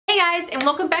guys, and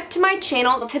welcome back to my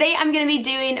channel. Today I'm going to be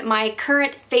doing my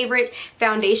current favorite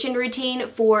foundation routine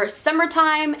for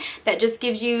summertime that just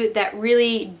gives you that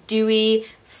really dewy,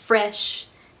 fresh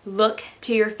look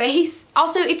to your face.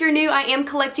 Also, if you're new, I am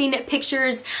collecting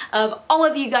pictures of all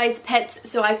of you guys' pets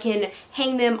so I can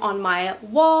hang them on my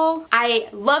wall. I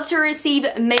love to receive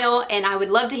mail and I would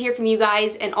love to hear from you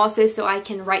guys, and also so I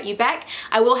can write you back.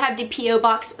 I will have the P.O.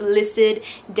 box listed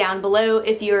down below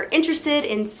if you're interested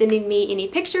in sending me any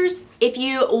pictures. If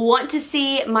you want to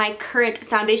see my current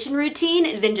foundation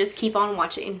routine, then just keep on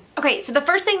watching. Okay, so the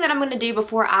first thing that I'm going to do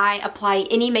before I apply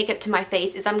any makeup to my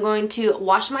face is I'm going to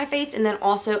wash my face and then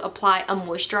also apply a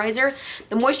moisturizer.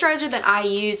 The moisturizer that I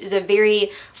use is a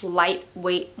very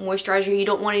lightweight moisturizer. You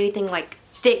don't want anything like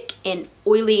thick and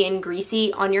oily and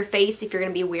greasy on your face if you're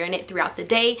going to be wearing it throughout the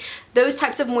day. Those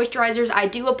types of moisturizers I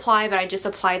do apply, but I just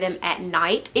apply them at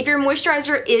night. If your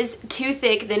moisturizer is too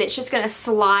thick, then it's just going to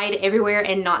slide everywhere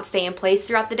and not stay in place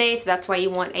throughout the day, so that's why you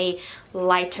want a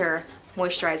lighter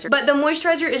moisturizer. But the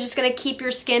moisturizer is just going to keep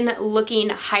your skin looking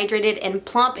hydrated and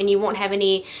plump, and you won't have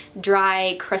any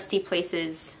dry, crusty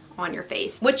places on your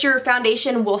face, which your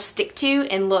foundation will stick to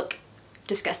and look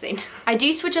disgusting. I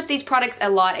do switch up these products a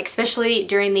lot, especially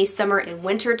during these summer and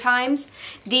winter times.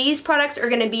 These products are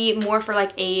going to be more for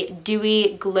like a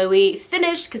dewy, glowy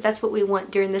finish because that's what we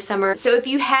want during the summer. So if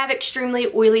you have extremely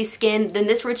oily skin, then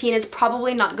this routine is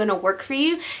probably not going to work for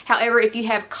you. However, if you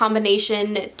have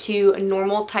combination to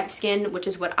normal type skin, which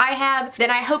is what I have,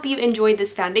 then I hope you enjoyed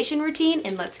this foundation routine,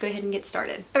 and let's go ahead and get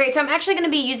started. Okay, so I'm actually going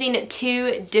to be using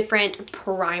two different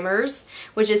primers,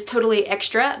 which is totally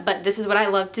extra, but this is what I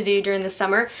love to do during the summer.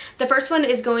 The first one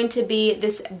is going to be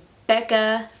this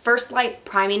Becca First Light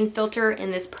Priming Filter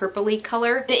in this purpley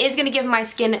color. It is going to give my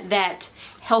skin that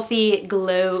healthy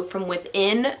glow from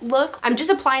within look. I'm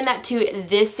just applying that to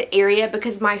this area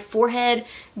because my forehead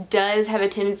does have a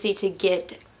tendency to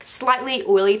get slightly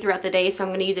oily throughout the day, so I'm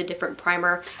going to use a different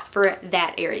primer for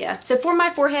that area. So for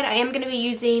my forehead, I am going to be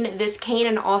using this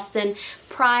Kane & Austin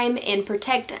Prime and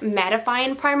Protect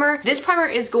Mattifying Primer. This primer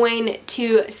is going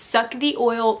to suck the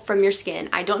oil from your skin.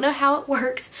 I don't know how it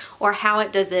works or how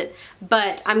it does it,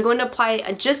 but I'm going to apply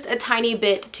just a tiny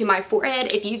bit to my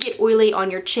forehead. If you get oily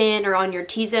on your chin or on your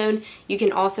T-zone, you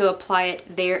can also apply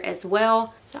it there as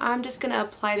well. So I'm just going to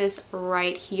apply this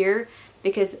right here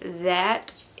because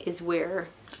that is where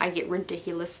I get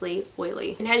ridiculously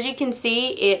oily. And as you can see,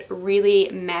 it really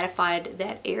mattified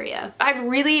that area. I've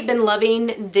really been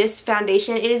loving this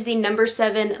foundation. It is the No.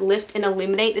 7 Lift and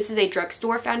Illuminate. This is a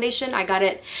drugstore foundation. I got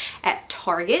it at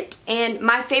Target. And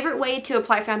my favorite way to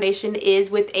apply foundation is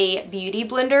with a beauty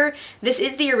blender. This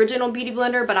is the original beauty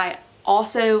blender, but I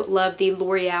also love the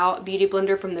L'Oreal beauty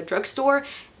blender from the drugstore.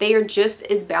 They are just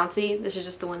as bouncy. This is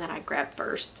just the one that I grabbed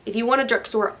first. If you want a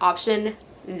drugstore option,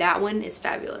 that one is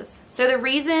fabulous. So the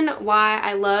reason why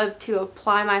I love to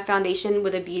apply my foundation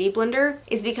with a beauty blender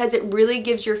is because it really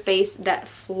gives your face that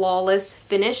flawless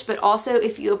finish, but also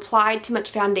if you apply too much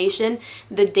foundation,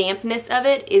 the dampness of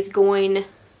it is going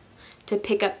to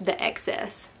pick up the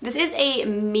excess. This is a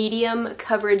medium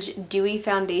coverage dewy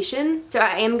foundation, so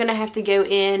I am gonna have to go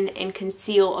in and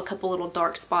conceal a couple little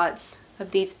dark spots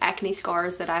of these acne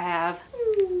scars that I have.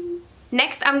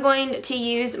 Next, I'm going to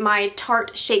use my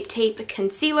Tarte Shape Tape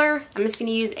Concealer. I'm just going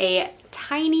to use a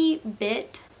tiny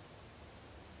bit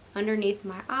underneath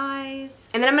my eyes.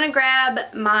 And then I'm going to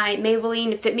grab my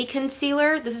Maybelline Fit Me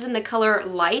Concealer. This is in the color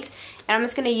Light. And I'm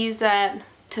just going to use that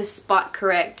to spot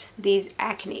correct these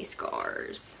acne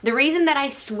scars. The reason that I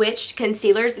switched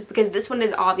concealers is because this one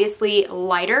is obviously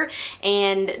lighter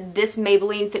and this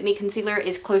Maybelline Fit Me Concealer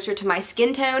is closer to my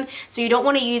skin tone, so you don't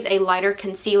want to use a lighter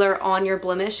concealer on your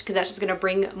blemish because that's just going to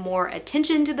bring more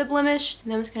attention to the blemish.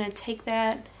 And then I'm just going to take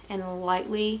that and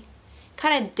lightly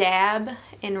kind of dab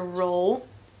and roll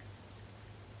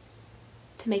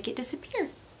to make it disappear.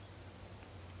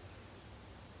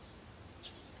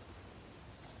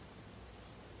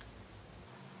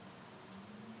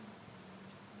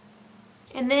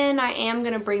 And then I am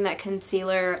going to bring that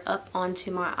concealer up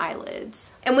onto my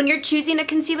eyelids. And when you're choosing a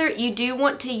concealer, you do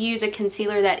want to use a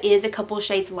concealer that is a couple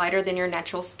shades lighter than your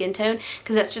natural skin tone,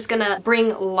 because that's just going to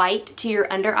bring light to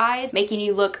your under eyes, making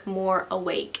you look more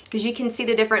awake. Because you can see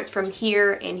the difference from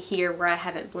here and here where I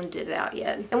haven't blended it out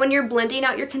yet. And when you're blending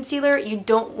out your concealer, you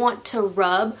don't want to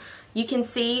rub you can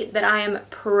see that I am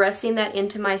pressing that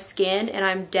into my skin and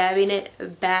I'm dabbing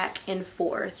it back and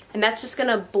forth. And that's just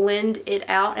gonna blend it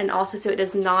out, and also so it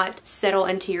does not settle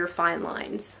into your fine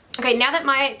lines. Okay, now that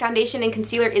my foundation and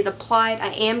concealer is applied,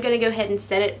 I am going to go ahead and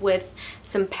set it with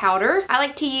some powder. I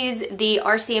like to use the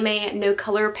RCMA No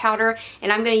Color powder,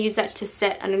 and I'm going to use that to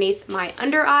set underneath my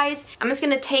under eyes. I'm just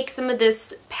going to take some of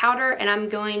this powder and I'm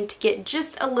going to get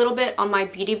just a little bit on my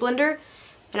beauty blender,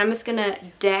 and I'm just going to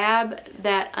dab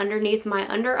that underneath my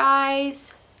under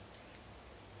eyes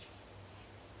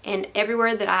and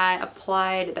everywhere that I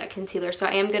applied that concealer. So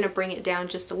I am going to bring it down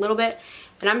just a little bit,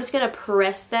 and I'm just going to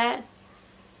press that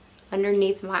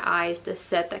underneath my eyes to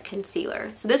set that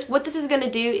concealer. So what this is going to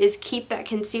do is keep that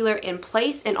concealer in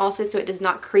place, and also so it does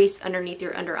not crease underneath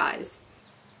your under eyes.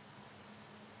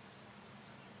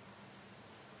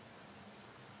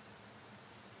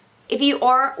 If you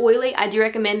are oily, I do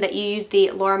recommend that you use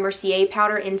the Laura Mercier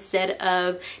powder instead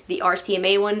of the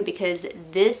RCMA one, because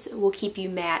this will keep you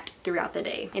matte throughout the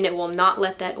day and it will not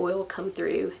let that oil come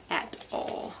through at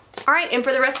all. Alright, and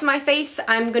for the rest of my face,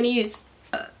 I'm going to use,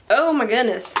 oh my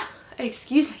goodness,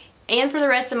 excuse me. And for the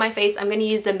rest of my face, I'm going to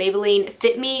use the Maybelline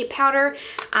Fit Me Powder.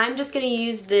 I'm just going to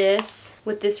use this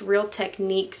with this Real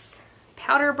Techniques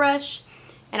powder brush,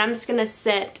 and I'm just going to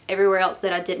set everywhere else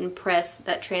that I didn't press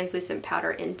that translucent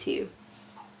powder into.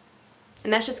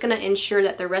 And that's just going to ensure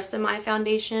that the rest of my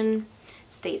foundation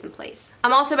stays in place.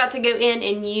 I'm also about to go in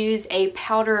and use a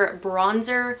powder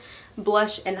bronzer,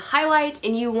 blush, and highlight,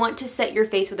 and you want to set your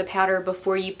face with a powder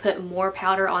before you put more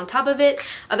powder on top of it.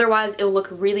 Otherwise it'll look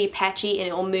really patchy and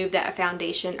it will move that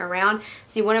foundation around.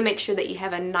 So you want to make sure that you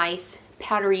have a nice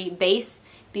powdery base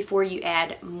before you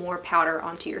add more powder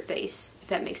onto your face, if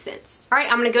that makes sense. Alright,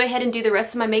 I'm going to go ahead and do the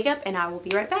rest of my makeup and I will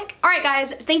be right back. Alright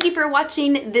guys, thank you for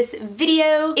watching this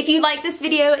video. If you like this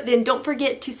video, then don't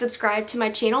forget to subscribe to my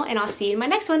channel, and I'll see you in my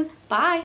next one. Bye!